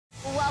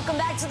Welcome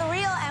back to The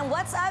Real, and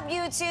what's up,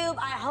 YouTube?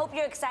 I hope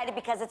you're excited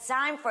because it's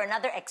time for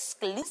another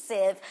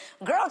exclusive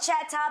girl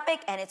chat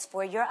topic, and it's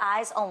for your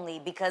eyes only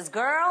because,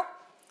 girl,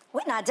 we're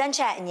not done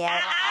chatting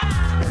yet.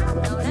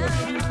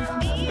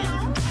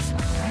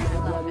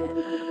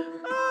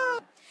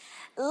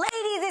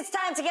 Ladies, it's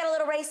time to get a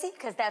little racy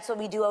because that's what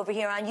we do over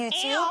here on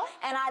YouTube,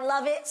 and I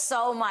love it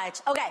so much.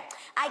 Okay,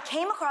 I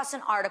came across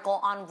an article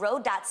on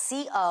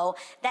road.co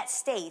that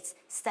states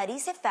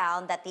studies have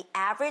found that the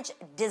average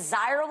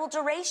desirable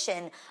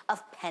duration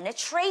of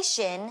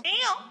penetration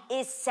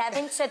is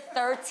 7 to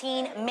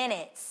 13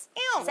 minutes.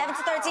 7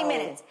 to 13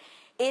 minutes.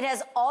 It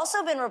has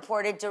also been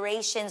reported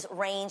durations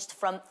ranged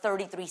from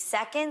 33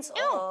 seconds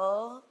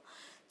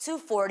to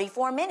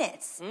 44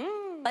 minutes.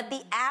 But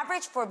the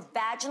average for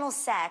vaginal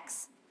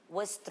sex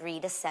was 3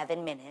 to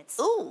 7 minutes.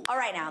 Ooh. All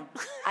right, now,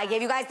 I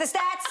gave you guys the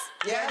stats.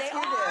 Yes, Here they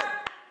you are. did.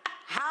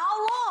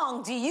 How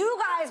long do you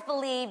guys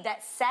believe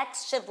that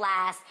sex should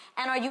last?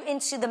 And are you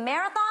into the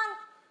marathon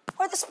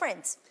or the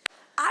sprint?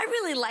 I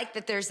really like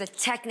that there's a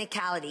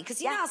technicality,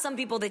 because you know how some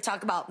people, they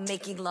talk about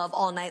making love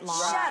all night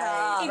long. Shut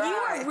up. If you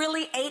are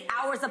really 8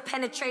 hours of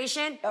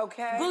penetration,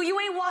 Okay. boo, you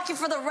ain't walking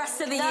for the rest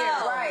of the year.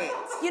 Right.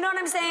 You know what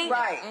I'm saying?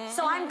 Right.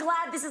 So I'm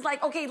glad this is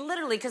like, okay,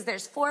 literally, because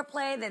there's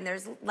foreplay, then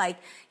there's like,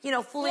 you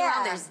know, fooling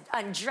around, there's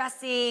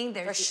undressing,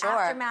 there's the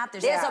aftermath.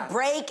 There's a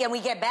break and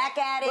we get back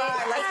at it.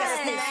 Right, let's get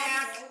a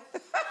Yes. snack.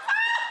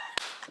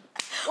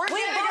 We're both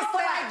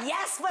like,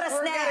 yes, but a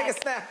snack. We're getting a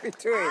snack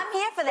between. I'm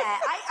here for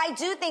that. I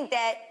do think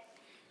that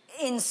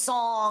in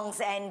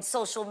songs and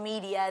social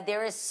media,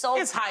 there is so...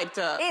 It's hyped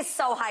up. It's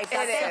so hyped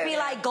up. It'd be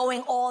like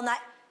going all night.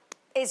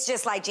 It's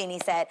just like Jeannie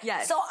said.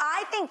 Yes. So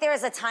I think there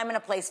is a time and a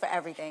place for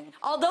everything.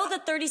 Although the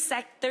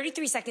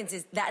 33 seconds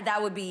is,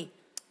 that would be...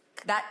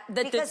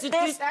 Because that's a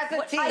tease.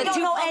 I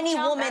don't know any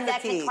That's woman a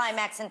that can tease.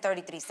 climax in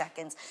 33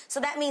 seconds. So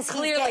that means he's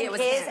Clearly getting it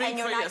was his him. and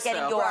you're Speak for not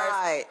getting yours. yourself.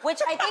 Right. Which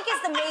I think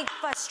is the main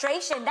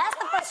frustration. That's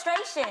the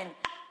frustration.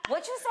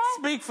 What you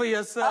said? Speak for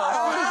yourself.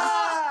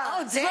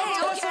 Oh,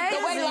 damn, okay.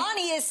 The way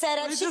Lonnie is set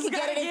up, she just could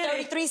get gotta it in get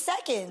it. 33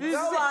 seconds.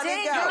 Go,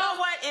 Lonnie, You go. know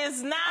what?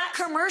 It's not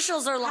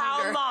Commercials are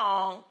longer. how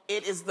long.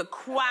 It is the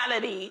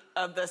quality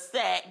of the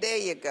sex. There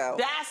you go.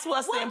 That's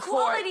what's What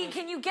important. quality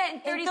can you get in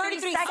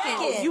 33 seconds?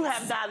 seconds? You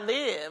have not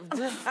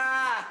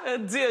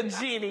lived, dear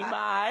Jeannie,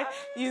 my.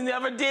 You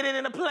never did it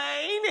in a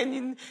plane,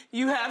 and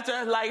you have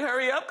to like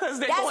hurry up because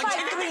they're That's going.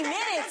 like 3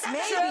 minutes,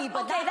 maybe,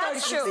 but Okay,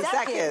 that's 33 true.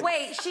 seconds.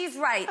 Wait, she's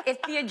right.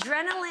 If the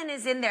adrenaline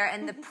is in there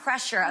and the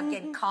pressure of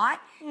getting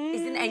caught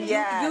is in, and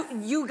Yes.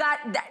 you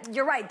got that,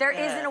 you're right. There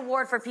is an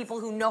award for people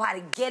who know how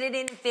to get it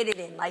in, fit it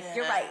in. Like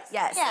you're right.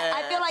 Yes. Yeah,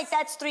 I feel like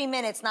that's 3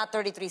 minutes, not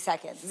 33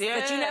 seconds. Yeah,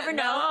 But you never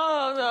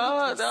know.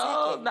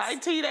 No.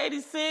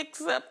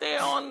 1986 up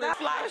there on the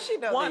flight. she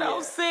know the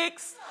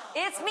 106.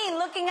 It's me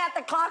looking at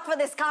the clock for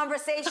this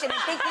conversation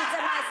and thinking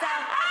to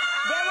myself,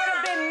 there would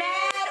have been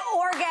mad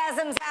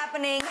orgasms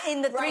happening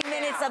in the 3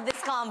 minutes of this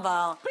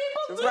convo.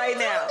 People do Right do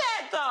now.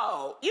 that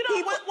though. You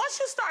know, once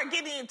you start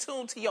getting in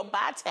tune to your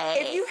body,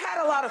 If you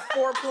had a lot of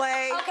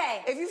foreplay,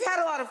 Okay. if you've had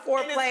a lot of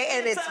foreplay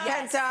and it's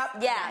pent up,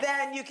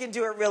 then you can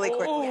do it really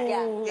quickly.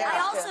 Yeah. I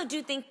also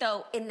do think,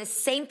 though, in the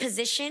same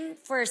position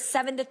for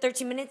 7 to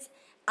 13 minutes,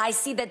 I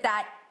see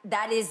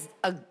that is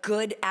a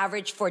good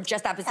average for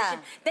just that position.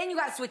 Then you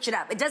got to switch it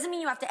up. It doesn't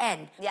mean you have to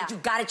end, but you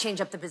got to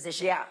change up the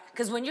position. Yeah.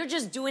 Because when you're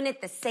just doing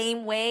it the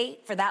same way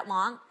for that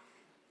long,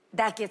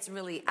 that gets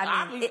really,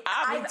 I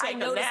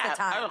noticed the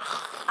time.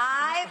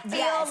 I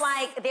feel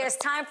like there's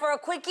time for a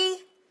quickie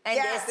and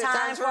Yes, there's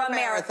time for a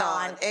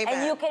marathon. Amen.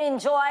 And you can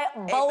enjoy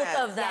both Amen.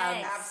 of them.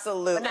 Yes.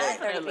 Absolutely. But not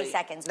 33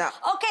 seconds. No.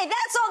 Okay,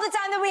 that's all the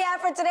time that we have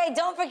for today.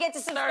 Don't forget to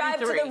subscribe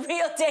to 33. the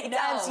Real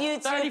Daytimes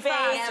YouTube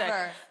 35 page.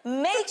 seconds.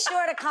 Make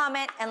sure to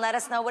comment and let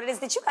us know what it is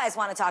that you guys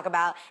want to talk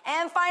about.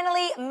 And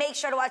finally, make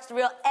sure to watch The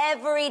Real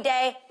every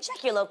day.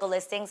 Check your local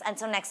listings.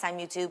 Until next time,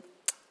 YouTube.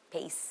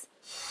 Peace.